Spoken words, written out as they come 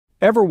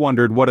Ever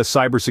wondered what a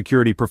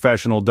cybersecurity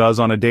professional does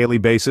on a daily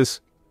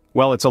basis?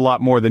 Well, it's a lot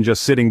more than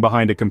just sitting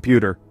behind a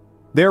computer.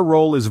 Their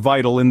role is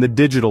vital in the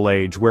digital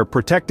age where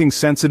protecting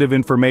sensitive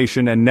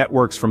information and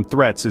networks from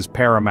threats is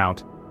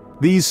paramount.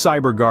 These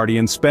cyber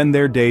guardians spend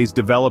their days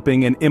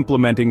developing and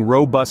implementing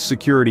robust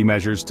security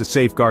measures to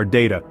safeguard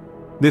data.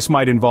 This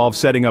might involve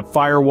setting up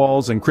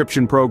firewalls,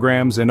 encryption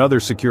programs, and other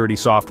security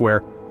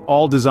software,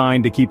 all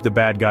designed to keep the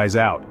bad guys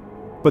out.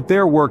 But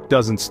their work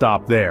doesn't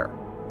stop there.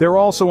 They're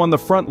also on the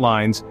front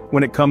lines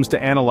when it comes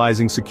to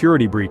analyzing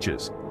security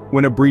breaches.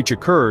 When a breach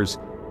occurs,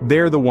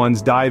 they're the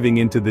ones diving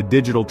into the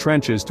digital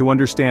trenches to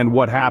understand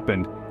what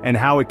happened and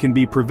how it can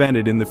be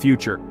prevented in the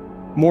future.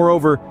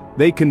 Moreover,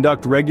 they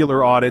conduct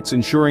regular audits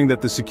ensuring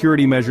that the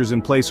security measures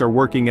in place are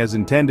working as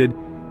intended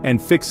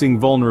and fixing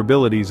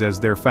vulnerabilities as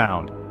they're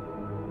found.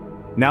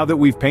 Now that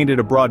we've painted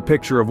a broad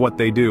picture of what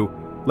they do,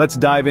 let's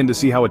dive in to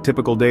see how a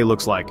typical day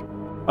looks like.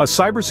 A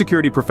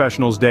cybersecurity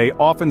professional's day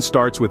often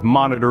starts with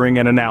monitoring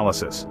and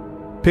analysis.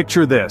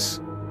 Picture this.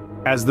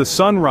 As the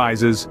sun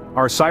rises,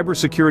 our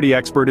cybersecurity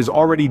expert is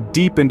already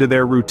deep into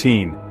their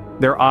routine,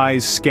 their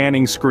eyes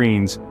scanning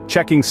screens,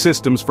 checking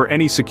systems for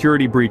any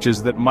security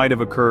breaches that might have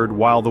occurred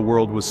while the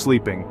world was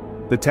sleeping.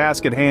 The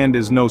task at hand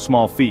is no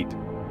small feat.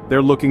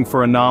 They're looking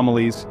for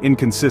anomalies,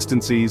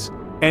 inconsistencies,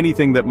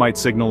 anything that might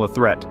signal a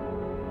threat.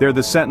 They're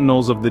the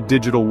sentinels of the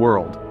digital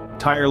world,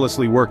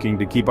 tirelessly working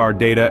to keep our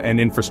data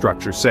and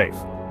infrastructure safe.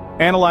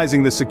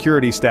 Analyzing the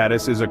security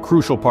status is a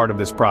crucial part of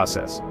this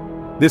process.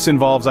 This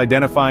involves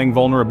identifying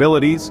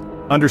vulnerabilities,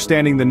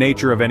 understanding the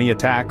nature of any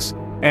attacks,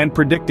 and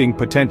predicting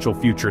potential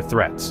future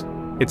threats.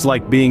 It's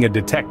like being a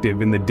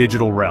detective in the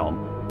digital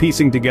realm,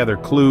 piecing together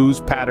clues,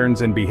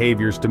 patterns, and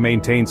behaviors to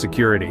maintain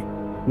security.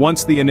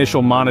 Once the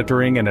initial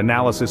monitoring and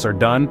analysis are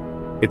done,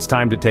 it's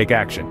time to take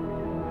action.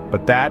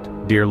 But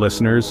that, dear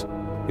listeners,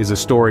 is a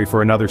story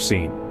for another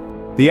scene.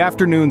 The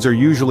afternoons are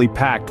usually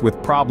packed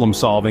with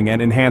problem-solving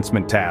and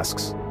enhancement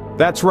tasks.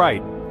 That's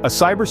right, a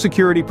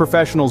cybersecurity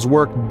professional's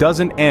work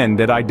doesn't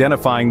end at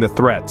identifying the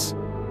threats.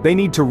 They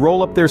need to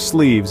roll up their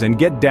sleeves and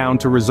get down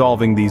to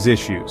resolving these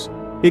issues.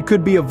 It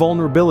could be a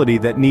vulnerability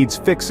that needs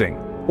fixing,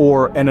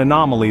 or an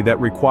anomaly that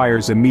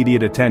requires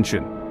immediate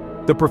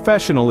attention. The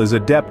professional is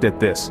adept at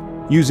this,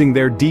 using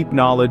their deep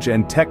knowledge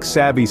and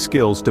tech-savvy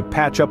skills to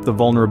patch up the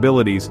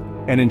vulnerabilities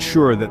and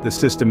ensure that the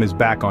system is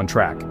back on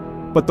track.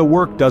 But the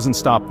work doesn't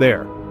stop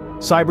there.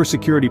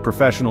 Cybersecurity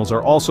professionals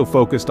are also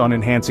focused on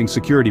enhancing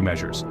security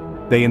measures.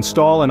 They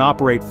install and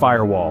operate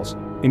firewalls,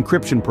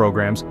 encryption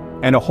programs,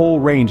 and a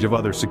whole range of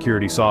other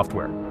security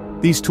software.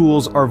 These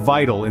tools are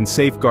vital in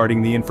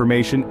safeguarding the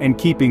information and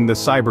keeping the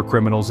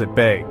cybercriminals at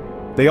bay.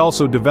 They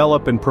also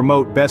develop and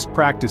promote best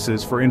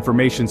practices for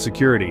information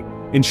security,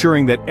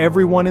 ensuring that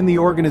everyone in the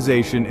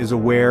organization is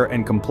aware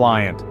and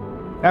compliant.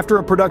 After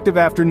a productive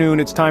afternoon,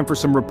 it's time for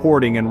some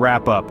reporting and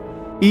wrap-up.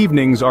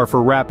 Evenings are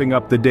for wrapping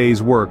up the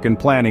day's work and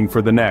planning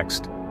for the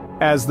next.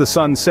 As the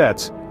sun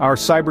sets, our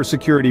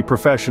cybersecurity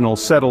professional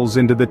settles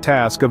into the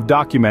task of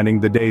documenting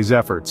the day's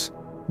efforts.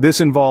 This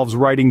involves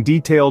writing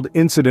detailed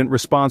incident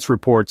response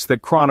reports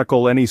that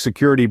chronicle any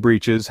security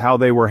breaches, how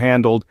they were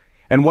handled,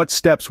 and what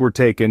steps were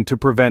taken to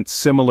prevent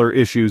similar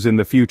issues in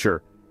the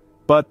future.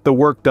 But the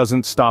work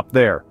doesn't stop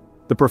there.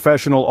 The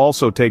professional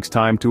also takes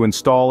time to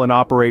install and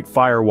operate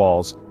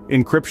firewalls,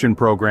 encryption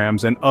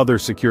programs, and other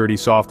security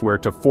software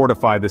to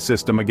fortify the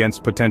system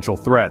against potential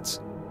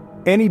threats.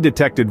 Any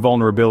detected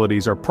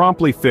vulnerabilities are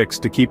promptly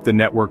fixed to keep the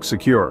network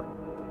secure.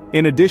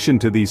 In addition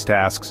to these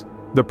tasks,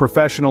 the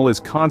professional is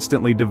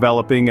constantly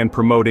developing and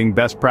promoting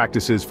best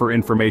practices for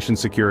information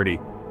security.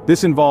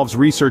 This involves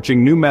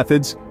researching new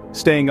methods,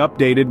 staying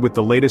updated with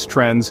the latest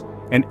trends,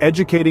 and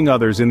educating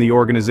others in the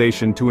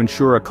organization to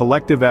ensure a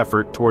collective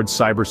effort towards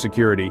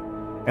cybersecurity.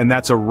 And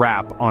that's a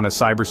wrap on a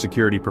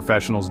cybersecurity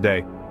professional's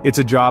day. It's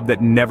a job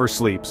that never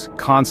sleeps,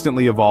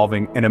 constantly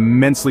evolving, and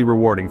immensely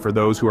rewarding for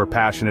those who are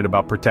passionate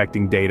about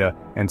protecting data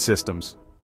and systems.